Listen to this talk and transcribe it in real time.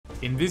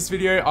In this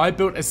video, I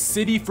built a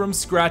city from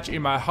scratch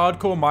in my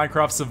hardcore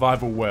Minecraft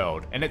survival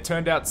world, and it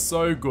turned out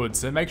so good,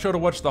 so make sure to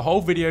watch the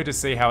whole video to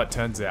see how it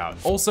turns out.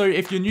 Also,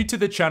 if you're new to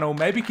the channel,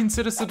 maybe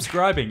consider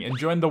subscribing and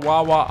join the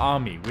WadZee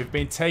army. We've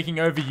been taking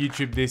over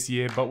YouTube this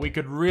year, but we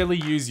could really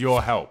use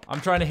your help. I'm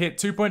trying to hit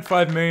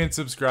 2.5 million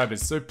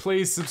subscribers, so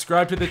please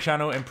subscribe to the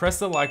channel and press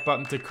the like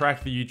button to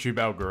crack the YouTube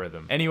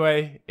algorithm.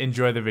 Anyway,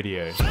 enjoy the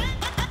video.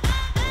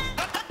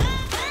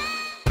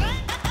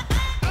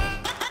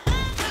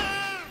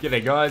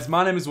 G'day guys,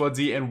 my name is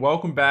WadZee and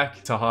welcome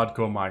back to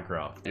Hardcore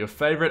Minecraft, your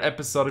favorite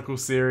episodical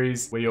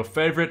series where your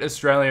favorite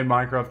Australian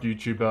Minecraft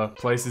YouTuber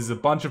places a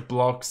bunch of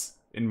blocks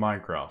in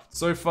Minecraft.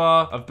 So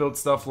far, I've built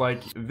stuff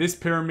like this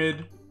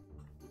pyramid,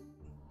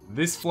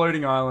 this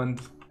floating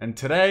island, and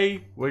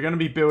today we're gonna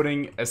be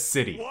building a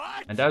city.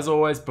 What? And as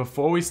always,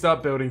 before we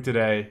start building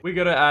today, we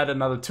gotta add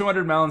another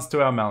 200 melons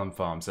to our melon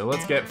farm, so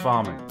let's get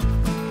farming.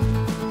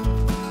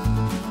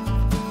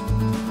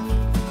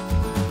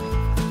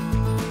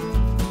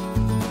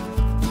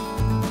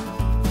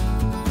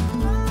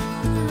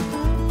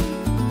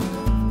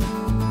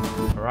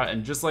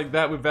 And just like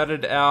that, we've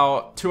added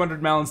our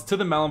 200 melons to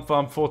the melon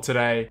farm for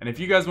today. And if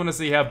you guys want to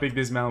see how big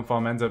this melon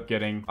farm ends up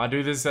getting, I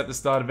do this at the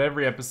start of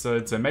every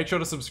episode, so make sure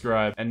to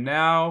subscribe. And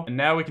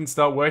now we can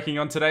start working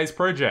on today's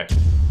project.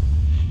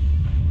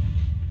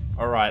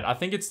 Alright, I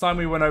think it's time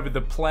we went over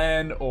the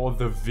plan or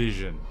the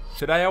vision.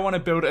 Today I want to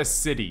build a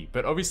city,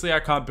 but obviously I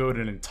can't build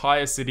an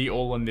entire city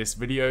all in this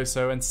video,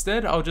 so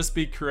instead I'll just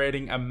be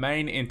creating a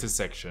main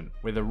intersection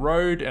with a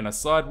road and a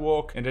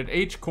sidewalk, and at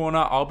each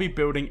corner I'll be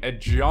building a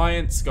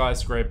giant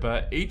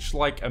skyscraper, each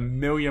like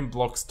 1,000,000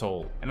 blocks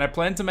tall. And I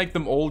plan to make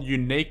them all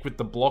unique with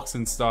the blocks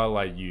and style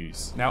I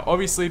use. Now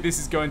obviously this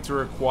is going to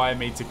require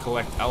me to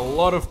collect a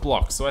lot of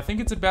blocks, so I think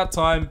it's about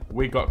time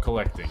we got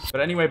collecting.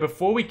 But anyway,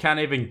 before we can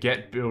even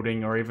get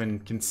building or even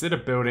consider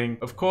building,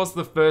 of course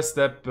the first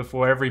step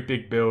before every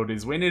big build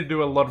is we need to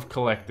do a lot of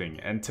collecting,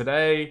 and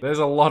today there's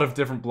a lot of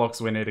different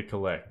blocks we need to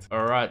collect.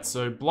 Alright,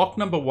 so block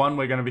number 1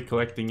 we're going to be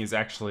collecting is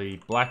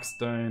actually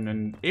blackstone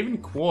and even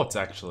quartz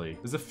actually.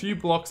 There's a few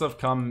blocks I've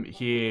come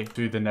here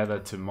to the nether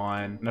to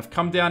mine, and I've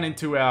come down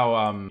into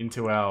our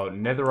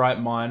netherite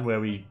mine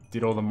where we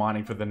did all the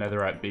mining for the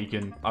netherite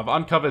beacon. I've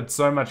uncovered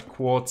so much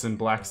quartz and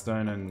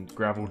blackstone and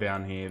gravel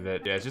down here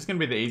that yeah, it's just going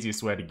to be the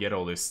easiest way to get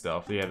all this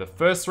stuff. So yeah, the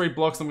first 3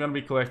 blocks I'm going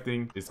to be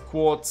collecting is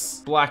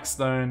quartz,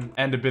 blackstone,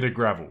 and a bit of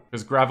gravel,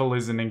 because gravel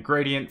is an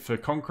ingredient for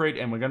concrete,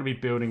 and we're going to be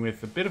building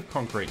with a bit of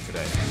concrete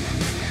today.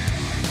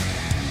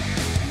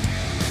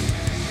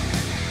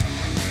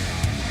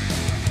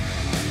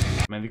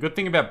 Man, the good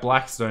thing about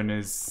blackstone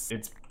is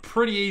it's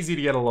pretty easy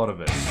to get a lot of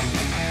it.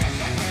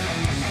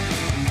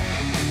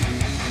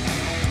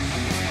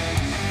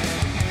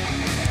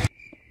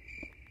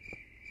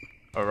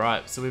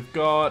 Alright, so we've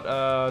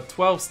got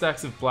 12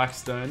 stacks of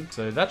blackstone,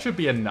 so that should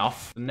be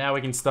enough. Now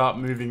we can start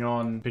moving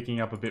on,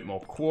 picking up a bit more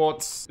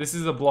quartz. This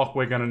is a block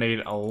we're going to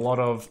need a lot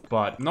of,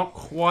 but not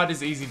quite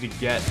as easy to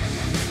get.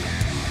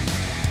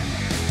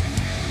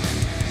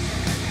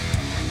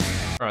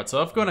 Alright,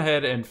 so I've gone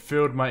ahead and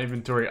filled my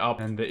inventory up,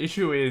 and the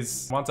issue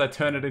is, once I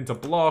turn it into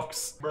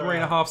blocks,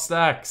 3.5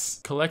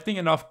 stacks. Collecting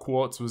enough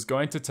quartz was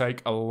going to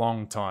take a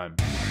long time.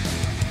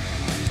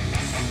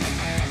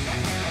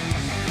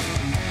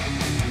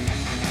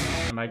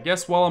 And I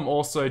guess while I'm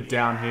also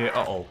down here,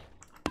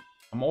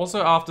 I'm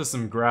also after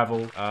some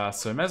gravel,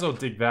 so may as well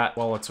dig that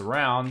while it's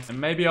around, and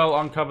maybe I'll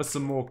uncover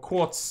some more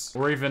quartz,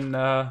 or even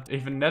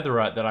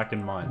netherite that I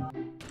can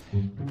mine.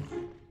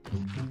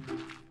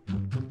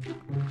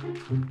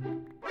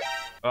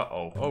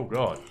 Oh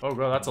god,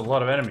 that's a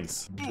lot of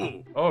enemies.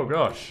 Oh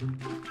gosh.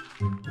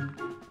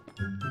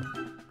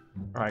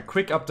 Alright,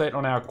 quick update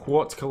on our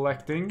quartz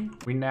collecting.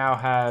 We now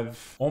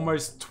have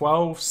almost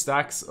 12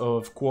 stacks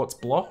of quartz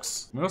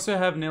blocks. We also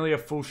have nearly a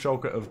full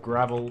shulker of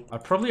gravel. I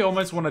probably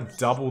almost want to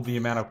double the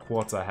amount of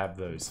quartz I have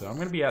though, so I'm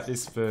going to be at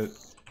this for...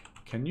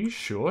 Can you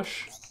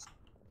shush?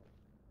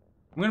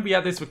 I'm going to be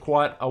at this for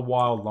quite a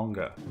while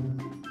longer.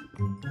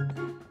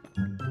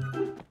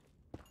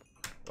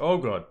 Oh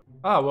god.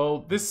 Ah,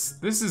 well, this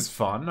is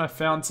fun. I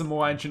found some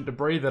more ancient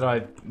debris that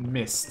I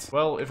missed.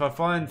 Well, if I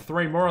find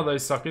 3 more of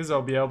those suckers,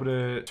 I'll be able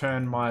to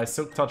turn my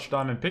silk touch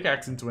diamond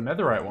pickaxe into a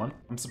netherite one.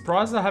 I'm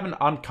surprised I haven't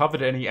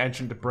uncovered any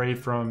ancient debris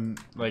from,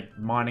 like,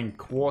 mining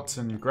quartz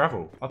and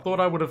gravel. I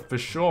thought I would have for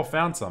sure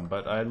found some,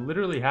 but I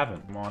literally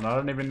haven't. Come on, I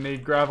don't even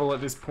need gravel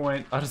at this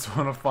point. I just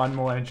want to find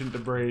more ancient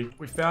debris.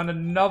 We found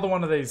another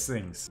one of these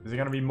things. Is it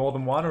going to be more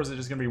than one, or is it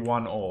just going to be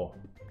one ore?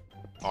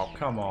 Oh,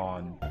 come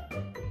on.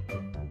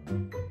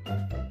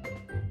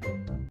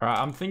 Alright,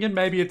 I'm thinking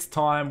maybe it's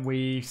time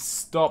we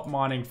stop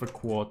mining for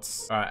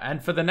quartz. Alright,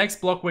 and for the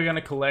next block we're going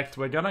to collect,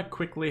 we're going to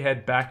quickly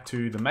head back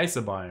to the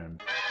mesa biome.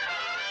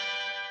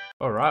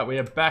 Alright, we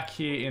are back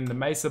here in the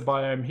mesa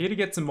biome, here to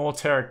get some more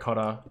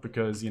terracotta,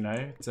 because, you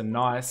know, it's a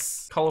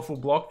nice, colorful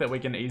block that we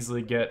can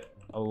easily get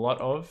a lot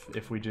of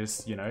if we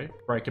just, you know,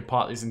 break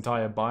apart this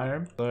entire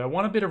biome. So I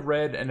want a bit of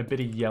red and a bit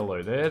of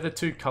yellow. They're the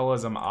 2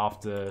 colors I'm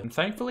after, and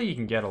thankfully you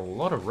can get a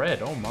lot of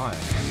red. Oh my.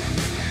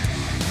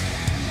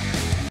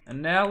 And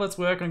now let's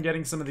work on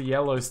getting some of the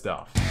yellow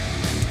stuff.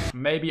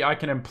 Maybe I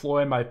can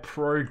employ my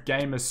pro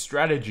gamer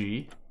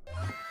strategy.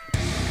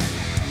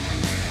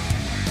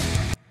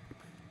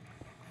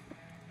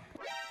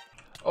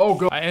 Oh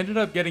god. I ended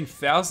up getting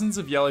thousands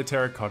of yellow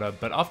terracotta,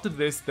 but after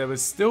this, there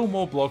was still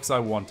more blocks I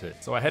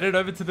wanted. So I headed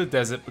over to the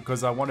desert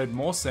because I wanted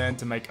more sand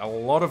to make a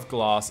lot of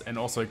glass and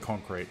also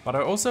concrete. But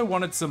I also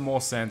wanted some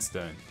more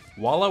sandstone.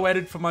 While I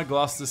waited for my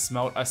glass to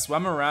smelt, I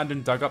swam around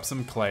and dug up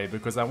some clay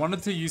because I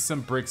wanted to use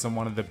some bricks on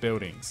one of the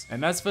buildings.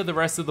 And as for the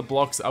rest of the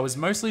blocks, I was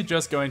mostly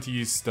just going to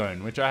use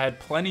stone, which I had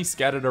plenty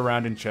scattered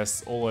around in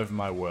chests all over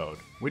my world.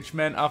 Which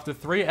meant after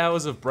 3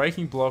 hours of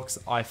breaking blocks,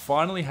 I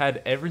finally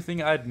had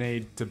everything I'd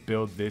need to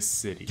build this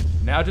city.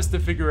 Now just to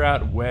figure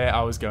out where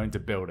I was going to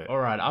build it.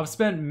 Alright, I've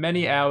spent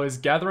many hours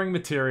gathering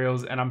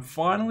materials and I'm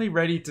finally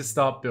ready to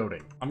start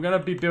building. I'm gonna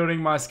be building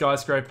my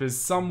skyscrapers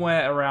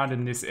somewhere around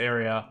in this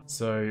area.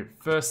 So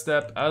first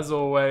step, as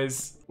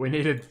always, we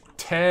need to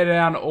tear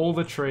down all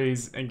the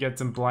trees and get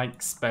some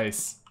blank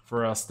space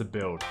for us to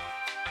build.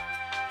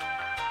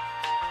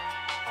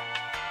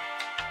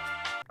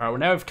 Alright, well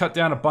now we've cut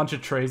down a bunch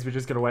of trees, we're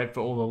just gonna wait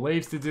for all the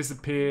leaves to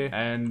disappear.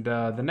 And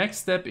the next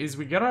step is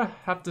we're gonna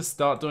have to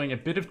start doing a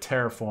bit of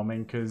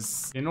terraforming,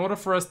 because in order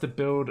for us to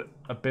build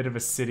a bit of a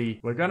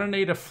city, we're gonna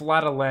need a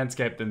flatter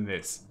landscape than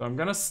this. So I'm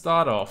gonna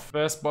start off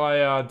first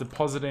by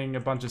depositing a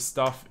bunch of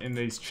stuff in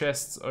these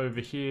chests over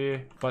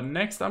here. But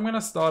next I'm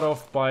gonna start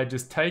off by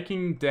just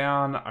taking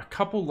down a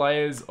couple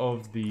layers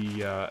of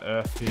the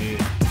earth here.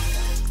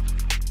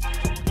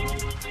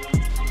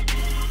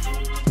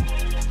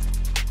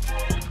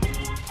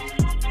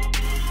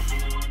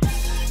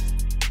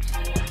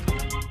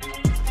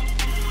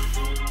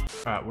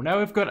 Alright, well now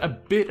we've got a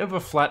bit of a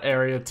flat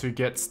area to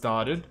get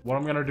started. What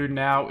I'm going to do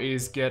now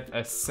is get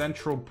a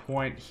central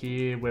point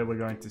here where we're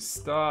going to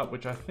start,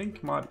 which I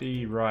think might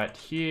be right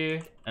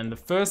here. And the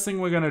first thing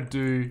we're going to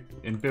do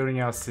in building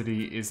our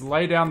city is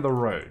lay down the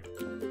road.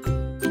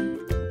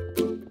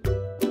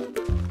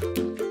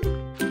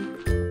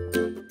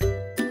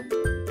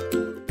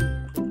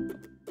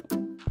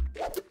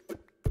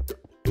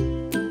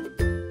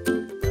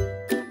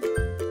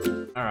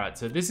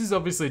 So this is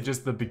obviously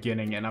just the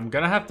beginning and I'm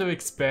gonna have to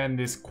expand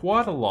this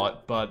quite a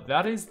lot, but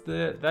that is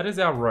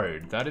our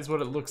road. That is what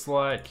it looks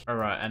like. All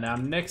right, and our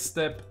next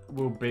step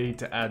will be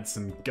to add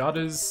some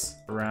gutters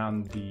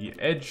around the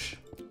edge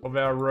of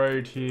our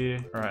road here.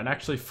 All right, and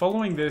actually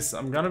following this,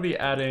 I'm gonna be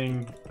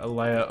adding a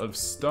layer of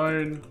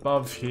stone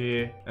above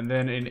here. And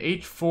then in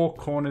each 4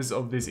 corners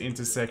of this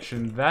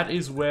intersection, that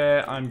is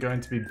where I'm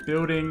going to be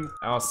building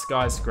our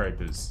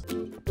skyscrapers.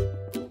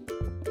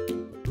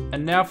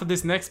 And now for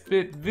this next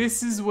bit,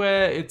 this is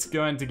where it's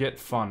going to get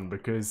fun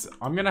because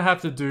I'm going to have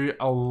to do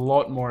a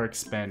lot more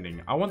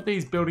expanding. I want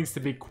these buildings to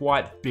be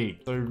quite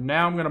big. So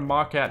now I'm going to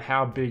mark out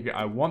how big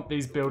I want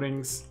these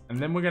buildings. And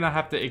then we're going to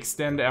have to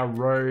extend our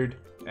road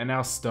and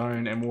our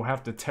stone, and we'll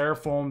have to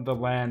terraform the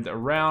land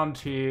around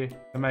here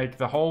to make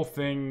the whole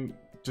thing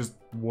just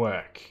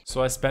work.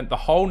 So I spent the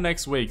whole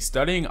next week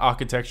studying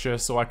architecture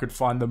so I could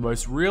find the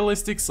most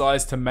realistic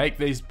size to make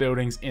these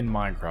buildings in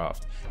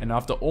Minecraft. And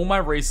after all my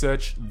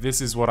research, this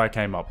is what I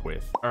came up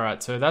with.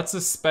 Alright, so that's a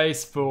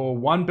space for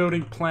one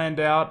building planned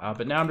out,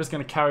 but now I'm just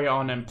going to carry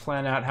on and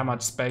plan out how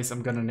much space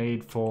I'm going to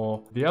need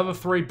for the other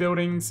 3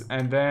 buildings,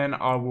 and then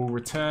I will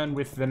return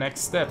with the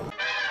next step.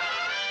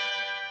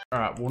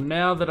 Alright, well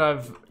now that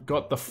I've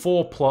got the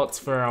 4 plots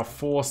for our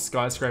 4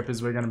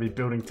 skyscrapers we're going to be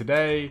building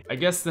today, I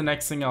guess the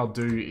next thing I'll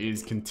do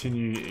is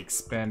continue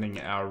expanding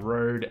our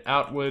road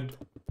outward.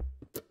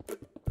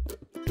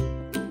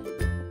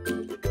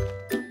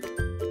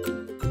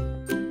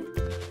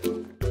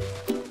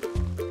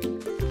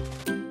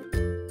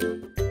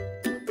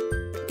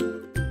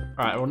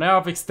 Alright, well now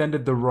I've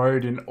extended the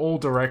road in all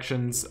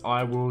directions.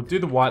 I will do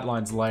the white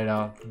lines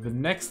later. The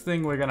next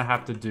thing we're going to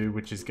have to do,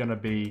 which is going to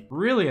be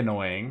really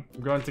annoying, I'm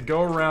going to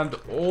go around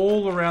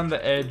all around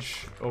the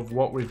edge of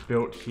what we've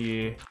built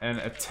here and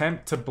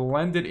attempt to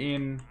blend it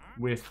in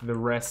with the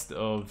rest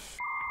of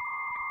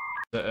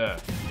the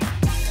earth.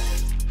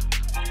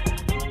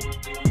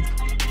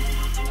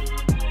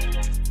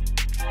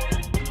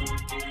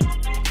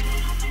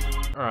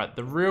 Alright,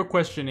 the real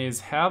question is,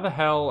 how the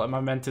hell am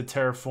I meant to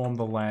terraform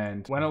the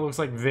land when it looks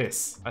like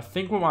this? I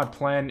think what my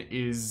plan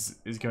is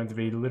going to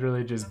be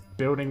literally just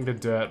building the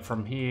dirt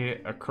from here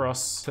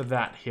across to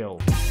that hill.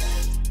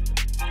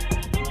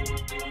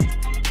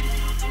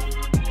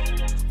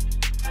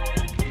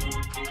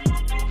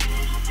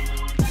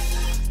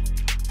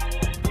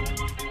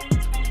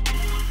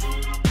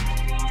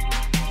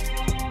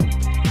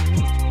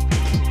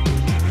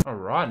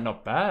 Alright,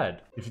 not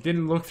bad. If you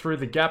didn't look through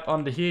the gap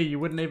under here, you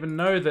wouldn't even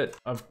know that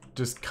I've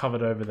just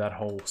covered over that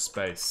whole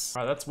space.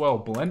 Alright, that's well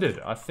blended.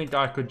 I think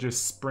I could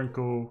just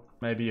sprinkle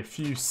maybe a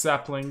few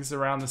saplings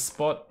around the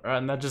spot. Alright,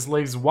 and that just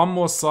leaves one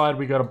more side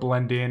we gotta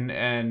blend in,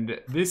 and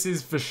this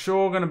is for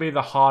sure gonna be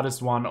the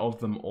hardest one of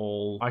them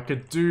all. I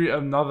could do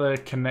another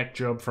connect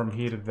job from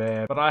here to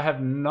there, but I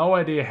have no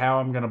idea how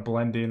I'm gonna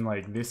blend in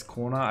like this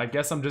corner. I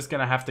guess I'm just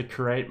gonna have to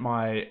create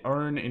my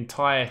own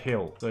entire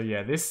hill. So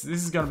yeah, this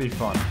is gonna be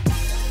fun.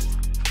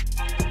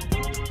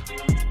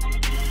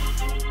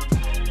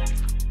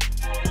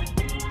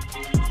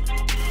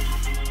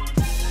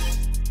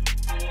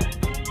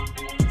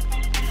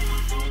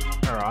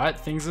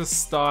 things are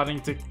starting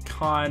to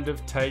kind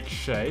of take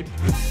shape.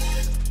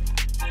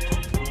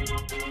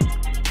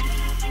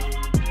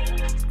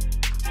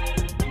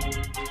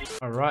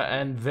 Alright,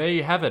 and there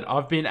you have it.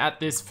 I've been at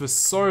this for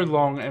so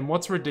long, and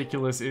what's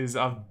ridiculous is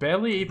I've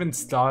barely even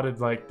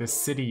started like the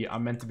city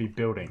I'm meant to be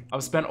building.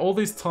 I've spent all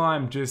this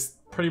time just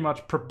pretty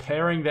much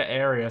preparing the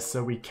area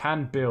so we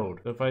can build.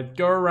 If I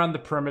go around the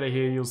perimeter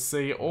here, you'll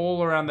see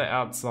all around the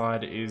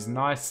outside is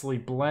nicely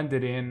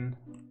blended in.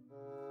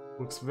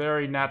 Looks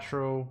very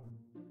natural.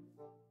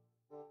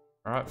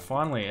 Alright,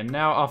 finally, and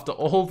now after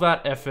all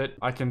that effort,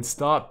 I can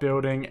start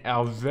building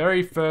our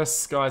very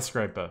first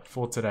skyscraper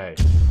for today.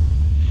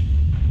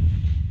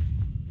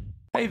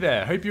 Hey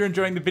there, hope you're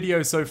enjoying the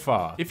video so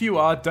far. If you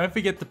are, don't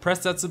forget to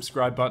press that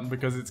subscribe button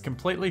because it's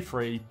completely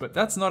free, but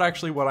that's not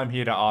actually what I'm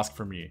here to ask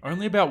from you.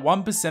 Only about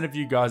 1% of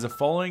you guys are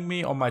following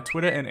me on my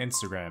Twitter and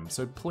Instagram,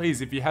 so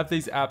please, if you have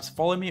these apps,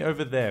 follow me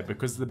over there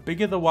because the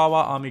bigger the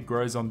Wawa army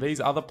grows on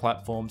these other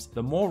platforms,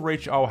 the more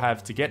reach I'll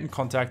have to get in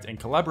contact and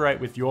collaborate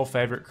with your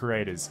favorite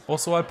creators.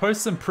 Also, I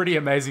post some pretty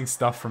amazing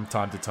stuff from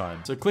time to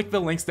time, so click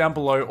the links down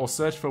below or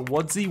search for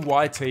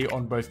WadZee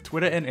on both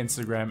Twitter and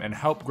Instagram and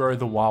help grow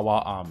the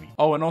Wawa army.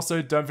 Oh, and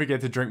also don't forget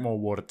to drink more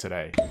water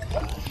today.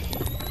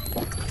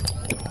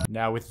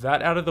 Now with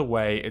that out of the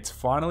way, it's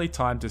finally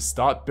time to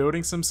start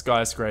building some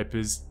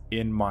skyscrapers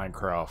in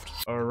Minecraft.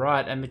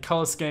 Alright, and the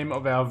color scheme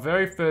of our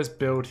very first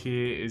build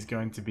here is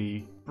going to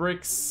be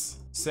bricks,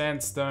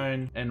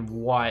 sandstone, and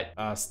white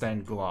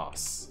stained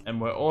glass.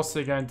 And we're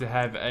also going to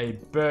have a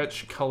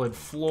birch colored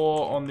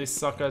floor on this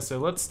sucker, so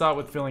let's start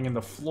with filling in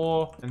the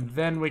floor, and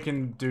then we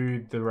can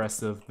do the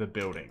rest of the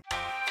building.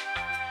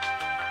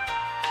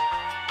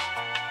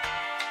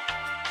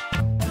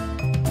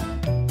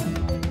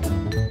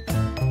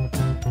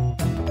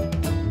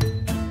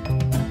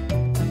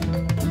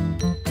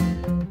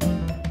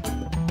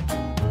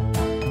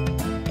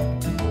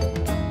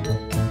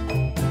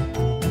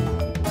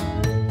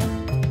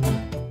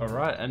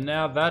 And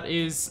now that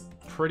is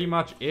pretty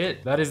much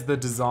it. That is the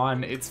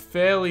design. It's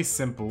fairly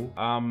simple.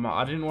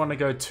 I didn't want to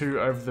go too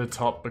over the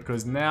top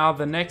because now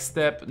the next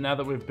step, now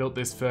that we've built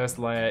this first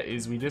layer,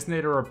 is we just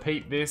need to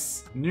repeat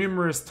this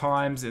numerous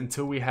times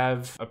until we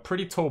have a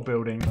pretty tall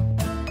building.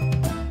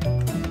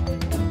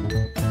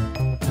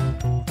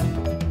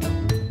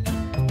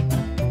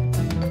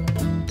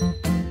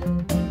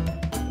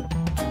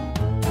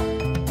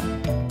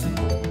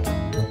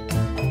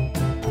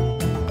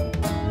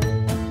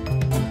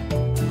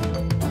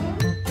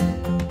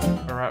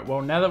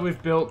 Well, now that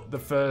we've built the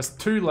first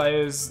 2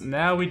 layers,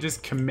 now we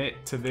just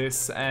commit to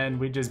this and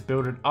we just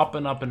build it up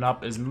and up and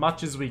up as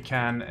much as we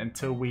can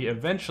until we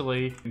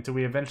eventually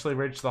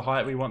reach the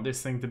height we want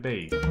this thing to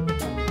be.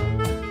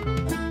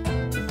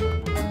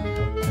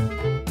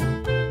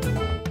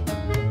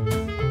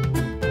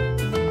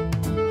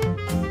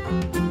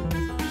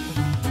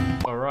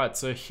 Alright,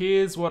 so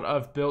here's what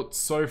I've built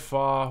so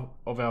far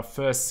of our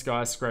first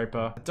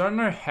skyscraper. I don't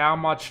know how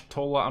much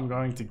taller I'm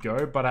going to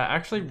go, but I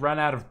actually ran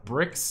out of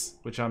bricks,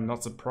 which I'm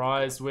not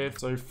surprised with.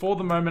 So for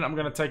the moment, I'm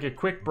going to take a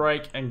quick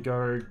break and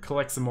go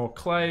collect some more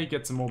clay,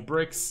 get some more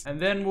bricks, and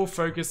then we'll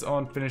focus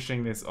on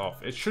finishing this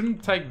off. It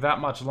shouldn't take that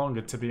much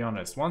longer, to be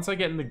honest. Once I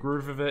get in the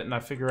groove of it and I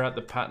figure out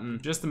the pattern,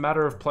 just a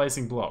matter of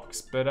placing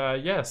blocks.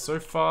 But yeah, so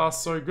far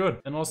so good.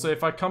 And also,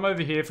 if I come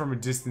over here from a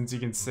distance, you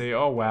can see,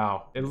 oh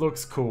wow, it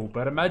looks cool.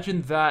 But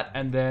imagine that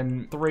and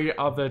then 3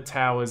 other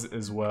towers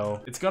as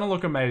well. It's gonna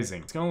look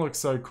amazing. It's gonna look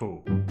so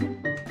cool.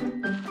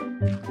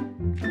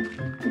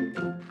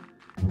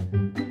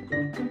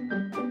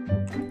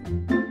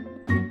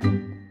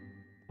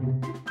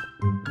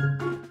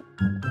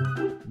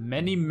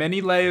 Many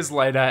layers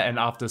later, and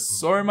after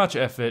so much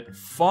effort,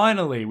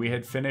 finally we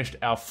had finished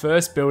our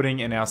first building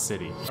in our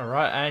city.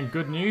 Alright, and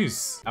good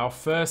news. Our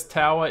first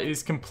tower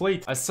is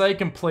complete. I say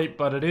complete,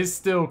 but it is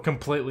still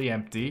completely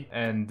empty,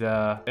 and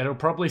it'll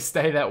probably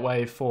stay that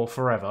way for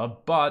forever.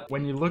 But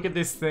when you look at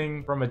this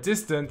thing from a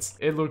distance,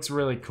 it looks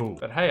really cool.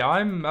 But hey,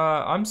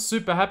 I'm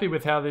super happy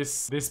with how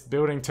this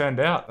building turned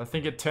out. I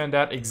think it turned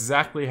out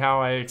exactly how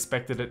I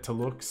expected it to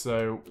look.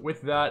 So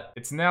with that,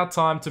 it's now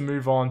time to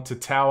move on to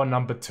tower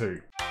number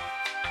 2.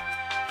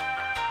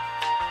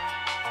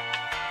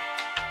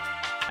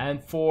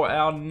 And for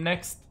our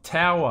next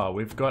tower,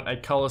 we've got a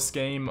color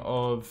scheme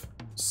of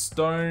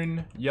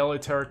stone, yellow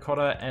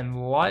terracotta,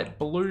 and light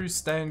blue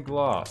stained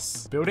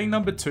glass. Building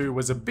number 2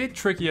 was a bit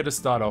trickier to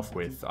start off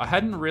with. I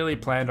hadn't really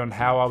planned on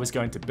how I was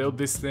going to build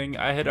this thing.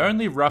 I had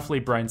only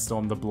roughly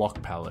brainstormed the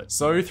block palette.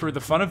 So through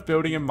the fun of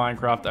building in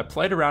Minecraft, I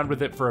played around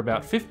with it for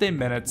about 15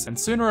 minutes, and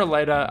sooner or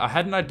later, I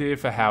had an idea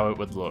for how it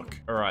would look.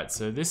 Alright,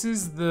 so this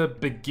is the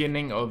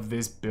beginning of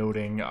this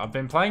building. I've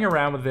been playing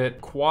around with it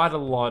quite a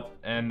lot,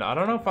 and I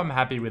don't know if I'm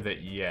happy with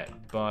it yet,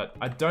 but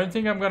I don't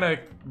think I'm gonna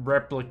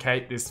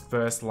replicate this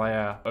first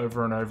layer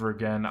over and over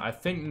again. I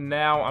think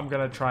now I'm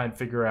gonna try and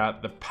figure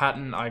out the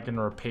pattern I can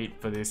repeat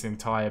for this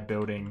entire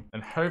building,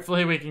 and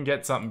hopefully we can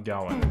get something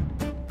going.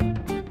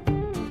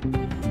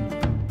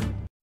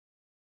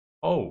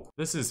 Oh,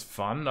 this is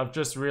fun. I've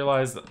just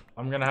realized that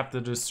I'm gonna have to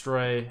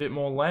destroy a bit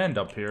more land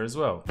up here as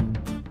well.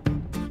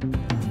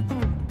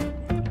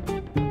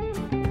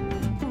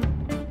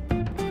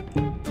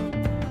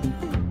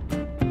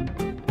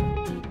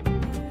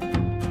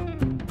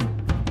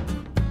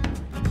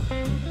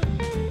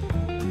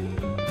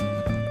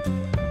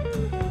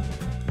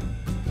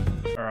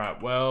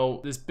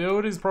 Well, this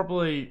build is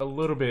probably a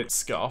little bit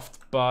scuffed,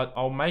 but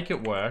I'll make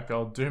it work.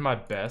 I'll do my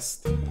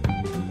best.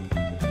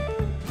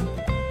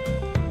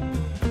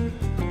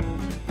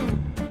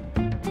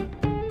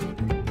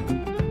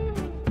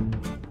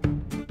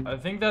 I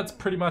think that's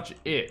pretty much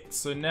it.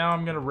 So now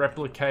I'm gonna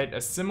replicate a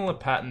similar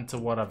pattern to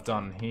what I've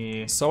done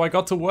here. So I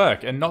got to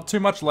work, and not too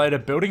much later,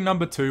 building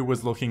number 2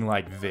 was looking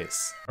like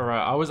this.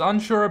 Alright, I was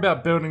unsure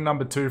about building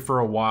number 2 for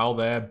a while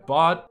there,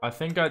 but I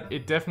think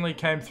it definitely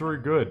came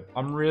through good.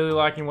 I'm really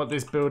liking what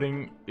this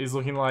building is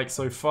looking like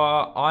so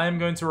far. I am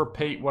going to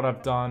repeat what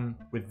I've done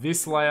with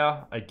this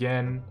layer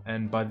again,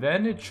 and by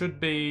then it should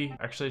be,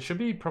 actually it should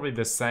be probably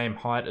the same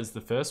height as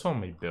the first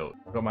one we built.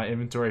 I've got my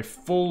inventory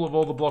full of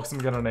all the blocks I'm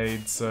gonna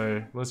need,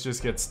 so let's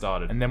just get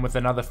started. And then with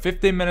another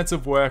 15 minutes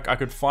of work, I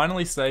could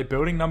finally say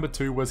building number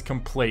 2 was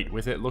complete,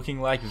 with it looking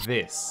like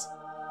this.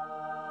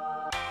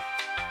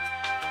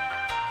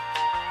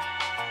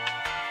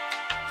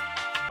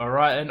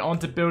 Alright, and on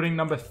to building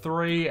number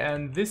 3,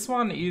 and this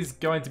one is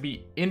going to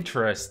be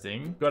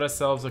interesting. Got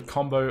ourselves a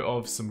combo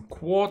of some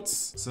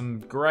quartz, some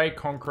grey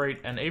concrete,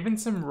 and even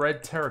some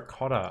red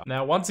terracotta.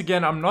 Now, once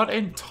again, I'm not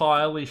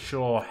entirely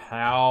sure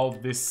how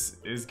this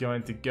is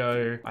going to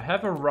go. I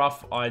have a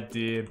rough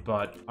idea,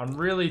 but I'm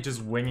really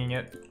just winging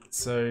it.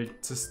 So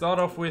to start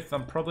off with,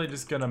 I'm probably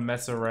just gonna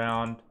mess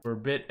around for a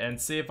bit and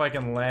see if I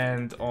can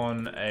land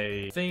on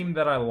a theme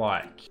that I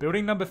like.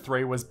 Building number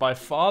 3 was by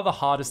far the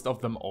hardest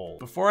of them all.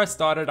 Before I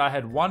started, I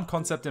had one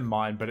concept in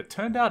mind, but it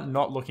turned out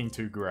not looking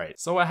too great.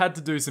 So I had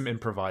to do some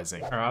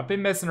improvising. Alright, I've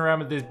been messing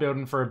around with this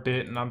building for a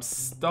bit and I'm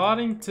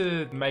starting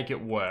to make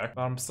it work.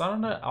 But I'm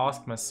starting to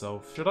ask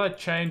myself, should I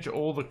change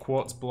all the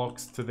quartz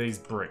blocks to these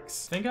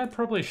bricks? I think I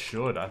probably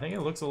should. I think it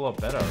looks a lot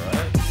better,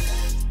 right?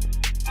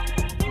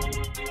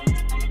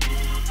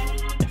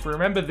 If you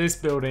remember this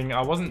building,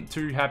 I wasn't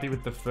too happy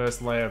with the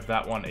first layer of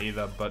that one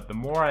either, but the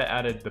more I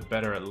added, the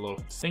better it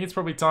looked. I think it's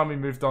probably time we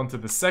moved on to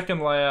the second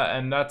layer,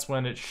 and that's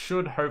when it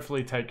should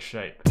hopefully take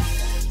shape.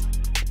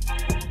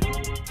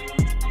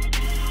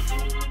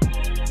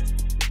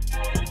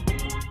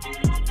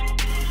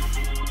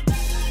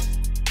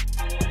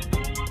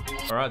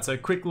 Alright, so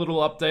quick little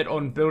update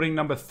on building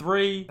number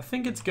 3. I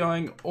think it's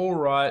going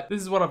alright.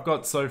 This is what I've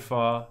got so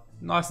far.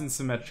 Nice and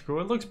symmetrical.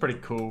 It looks pretty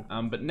cool.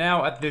 But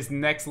now at this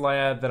next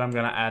layer that I'm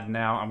gonna add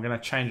now, I'm gonna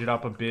change it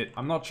up a bit.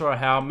 I'm not sure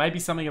how. Maybe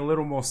something a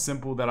little more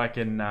simple that I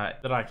can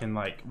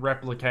like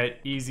replicate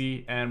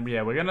easy. And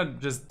yeah, we're gonna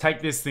just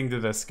take this thing to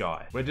the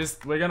sky.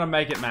 We're gonna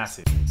make it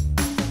massive.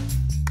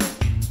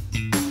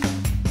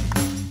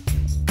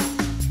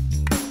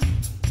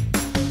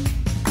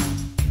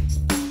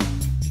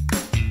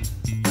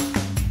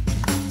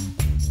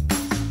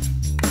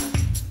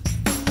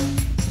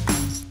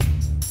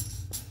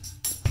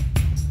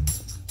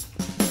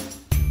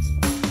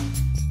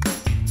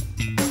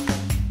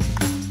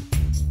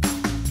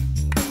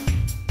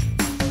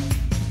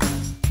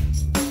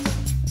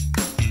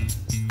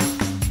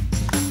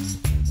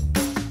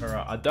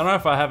 I don't know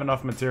if I have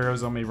enough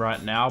materials on me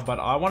right now, but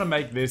I want to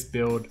make this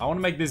build. I want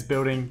to make this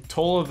building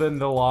taller than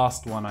the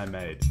last one I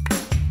made.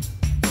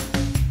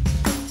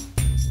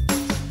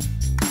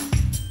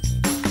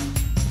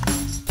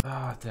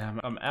 Ah,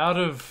 damn. I'm out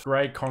of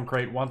grey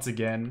concrete once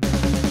again.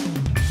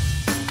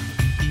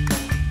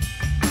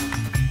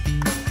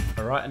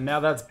 Alright, and now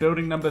that's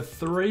building number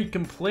 3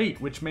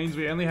 complete, which means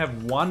we only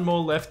have one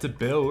more left to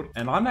build.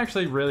 And I'm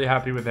actually really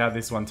happy with how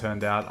this one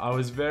turned out. I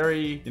was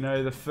very, you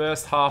know, the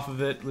first half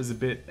of it was a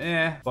bit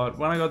but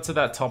when I got to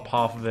that top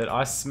half of it,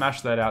 I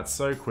smashed that out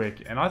so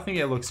quick, and I think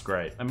it looks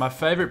great. And my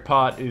favorite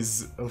part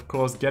is, of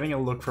course, getting a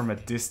look from a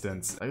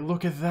distance. Like,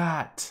 look at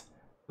that!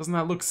 Doesn't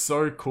that look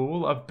so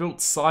cool? I've built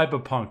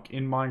cyberpunk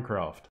in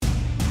Minecraft.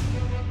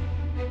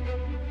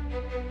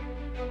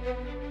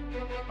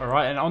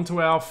 Alright, and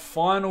onto our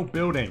final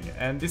building,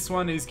 and this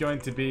one is going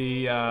to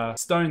be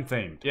stone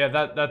themed. Yeah,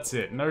 that's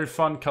it. No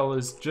fun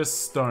colors,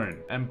 just stone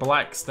and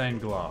black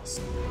stained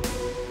glass.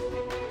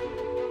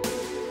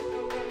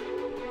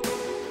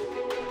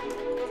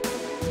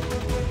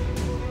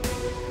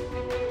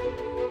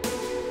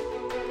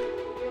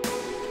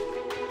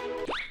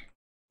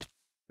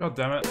 God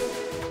damn it.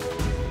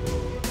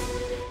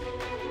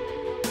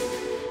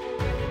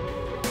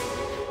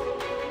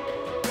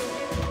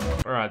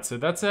 Alright, so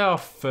that's our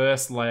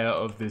first layer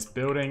of this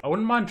building. I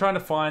wouldn't mind trying to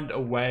find a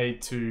way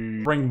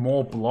to bring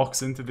more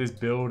blocks into this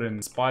build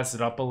and spice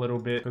it up a little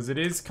bit, because it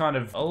is kind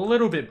of a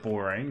little bit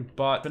boring,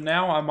 but for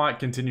now I might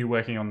continue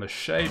working on the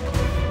shape.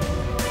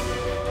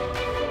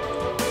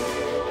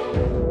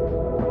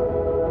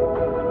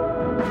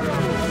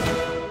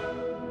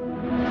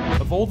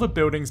 Of all the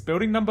buildings,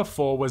 building number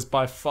 4 was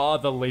by far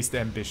the least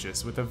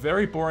ambitious, with a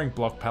very boring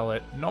block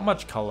palette, not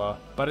much color,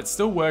 but it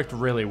still worked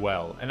really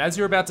well. And as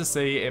you're about to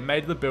see, it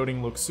made the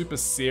building look super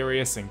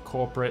serious and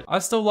corporate. I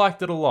still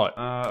liked it a lot.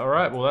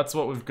 Alright, well that's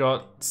what we've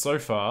got so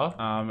far.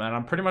 And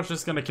I'm pretty much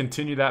just gonna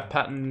continue that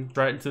pattern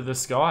straight into the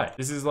sky.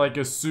 This is like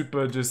a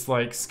super just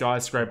like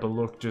skyscraper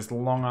look, just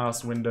long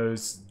ass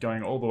windows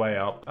going all the way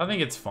up. I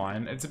think it's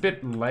fine. It's a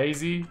bit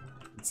lazy,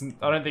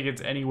 I don't think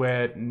it's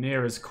anywhere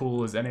near as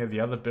cool as any of the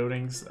other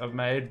buildings I've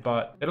made,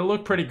 but it'll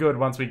look pretty good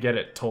once we get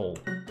it tall.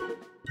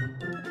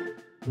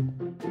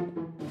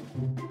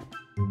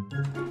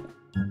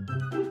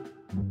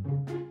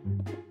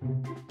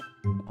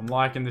 I'm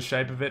liking the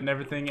shape of it and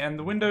everything, and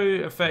the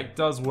window effect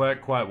does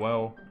work quite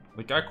well.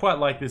 Like, I quite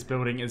like this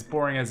building, as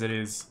boring as it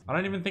is. I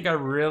don't even think I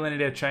really need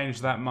to change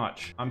that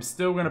much. I'm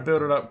still going to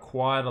build it up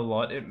quite a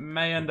lot. It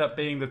may end up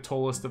being the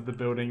tallest of the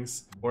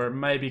buildings, or it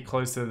may be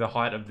close to the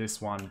height of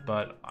this one,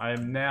 but I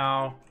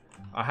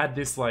had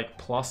this like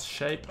plus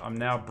shape. I'm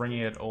now bringing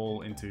it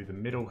all into the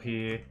middle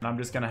here, and I'm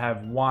just going to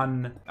have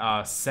one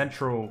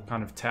central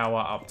kind of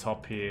tower up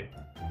top here.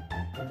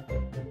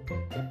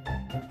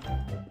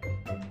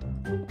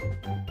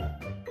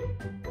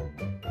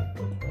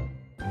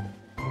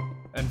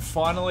 And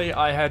finally,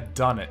 I had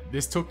done it.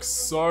 This took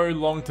so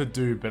long to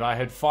do, but I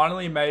had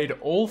finally made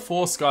all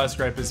 4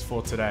 skyscrapers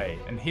for today.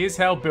 And here's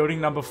how building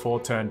number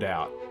 4 turned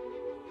out.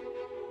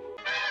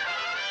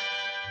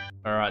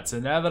 Alright,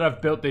 so now that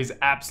I've built these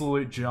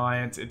absolute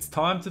giants, it's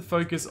time to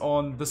focus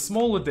on the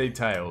smaller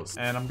details.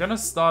 And I'm gonna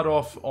start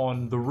off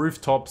on the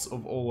rooftops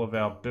of all of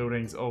our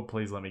buildings. Oh,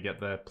 please let me get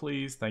there,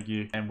 please, thank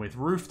you. And with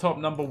rooftop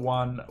number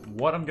 1,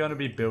 what I'm gonna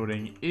be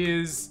building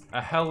is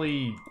a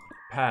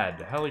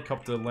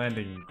helicopter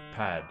landing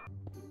pad.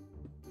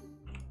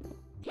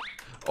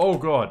 Oh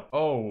god,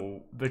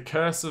 oh, the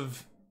curse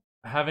of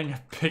having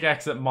a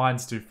pickaxe that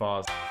mines too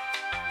fast.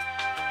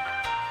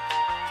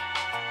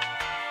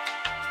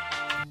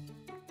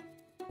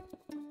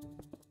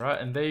 Right,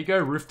 and there you go,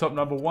 rooftop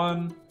number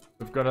 1.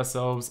 We've got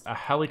ourselves a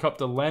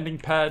helicopter landing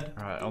pad.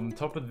 All right, on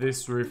top of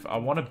this roof, I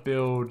want to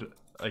build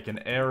like an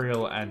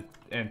aerial and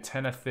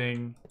antenna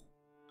thing.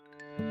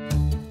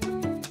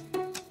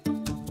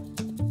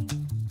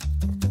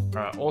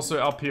 Alright, also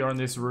up here on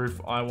this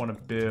roof, I want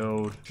to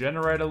build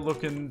generator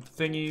looking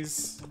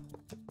thingies.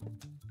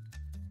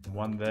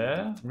 One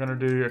there. I'm going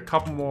to do a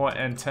couple more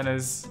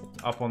antennas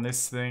up on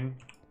this thing.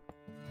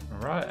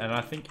 Alright, and I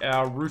think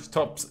our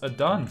rooftops are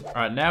done.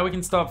 Alright, now we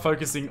can start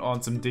focusing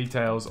on some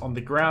details on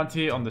the ground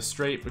here, on the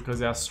street,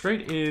 because our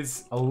street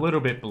is a little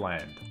bit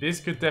bland.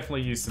 This could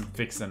definitely use some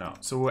fixing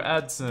up. So we'll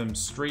add some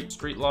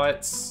street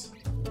lights.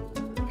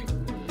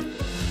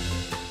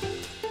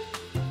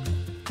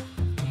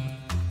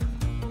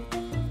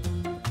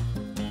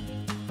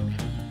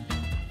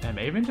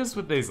 Even just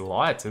with these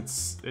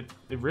lights, it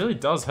really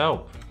does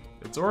help.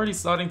 It's already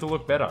starting to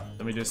look better.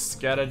 Then we just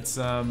scattered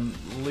some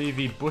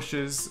leafy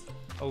bushes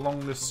along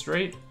the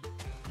street.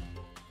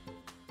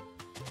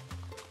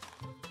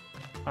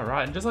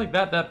 Alright, and just like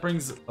that, that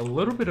brings a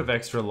little bit of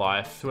extra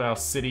life to our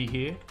city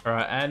here.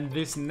 Alright, and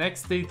this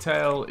next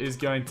detail is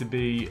going to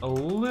be a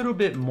little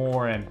bit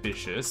more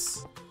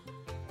ambitious.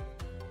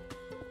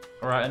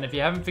 Alright, and if you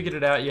haven't figured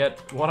it out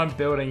yet, what I'm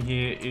building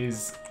here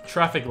is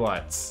traffic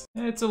lights.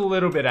 It's a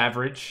little bit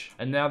average.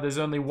 And now there's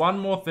only one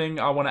more thing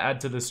I want to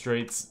add to the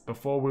streets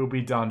before we'll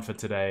be done for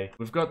today.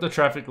 We've got the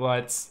traffic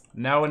lights.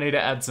 Now we need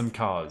to add some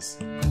cars.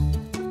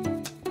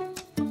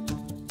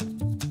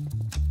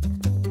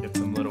 Get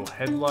some little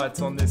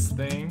headlights on this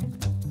thing.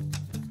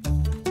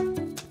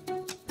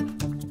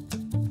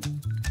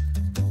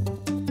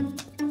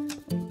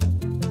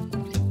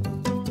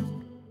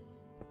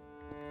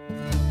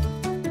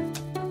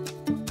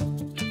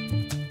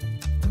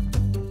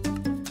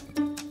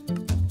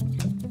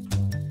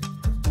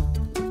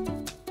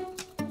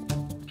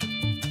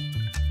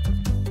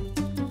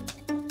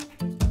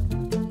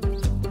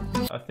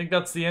 I think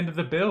that's the end of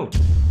the build.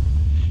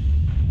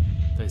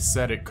 They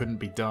said it couldn't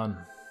be done.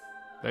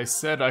 They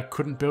said I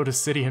couldn't build a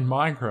city in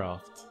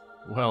Minecraft.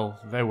 Well,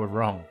 they were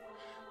wrong.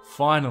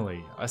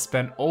 Finally, I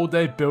spent all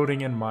day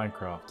building in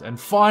Minecraft, and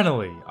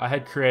finally, I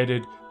had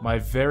created my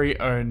very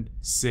own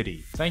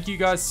city. Thank you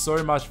guys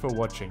so much for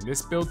watching.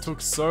 This build took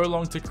so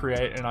long to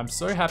create, and I'm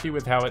so happy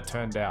with how it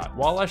turned out.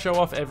 While I show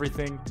off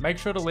everything, make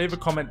sure to leave a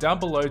comment down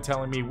below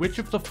telling me which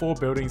of the 4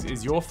 buildings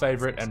is your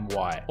favorite and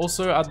why.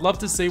 Also, I'd love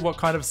to see what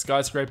kind of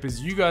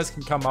skyscrapers you guys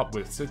can come up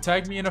with, so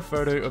tag me in a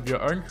photo of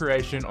your own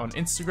creation on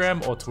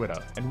Instagram or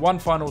Twitter. And one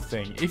final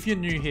thing, if you're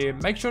new here,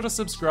 make sure to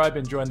subscribe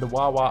and join the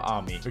WadZee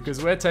army,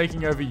 because we're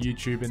taking over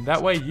YouTube, and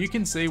that way you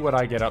can see what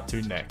I get up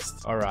to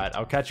next. Alright,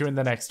 I'll catch you in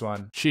the next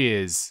one.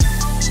 Cheers.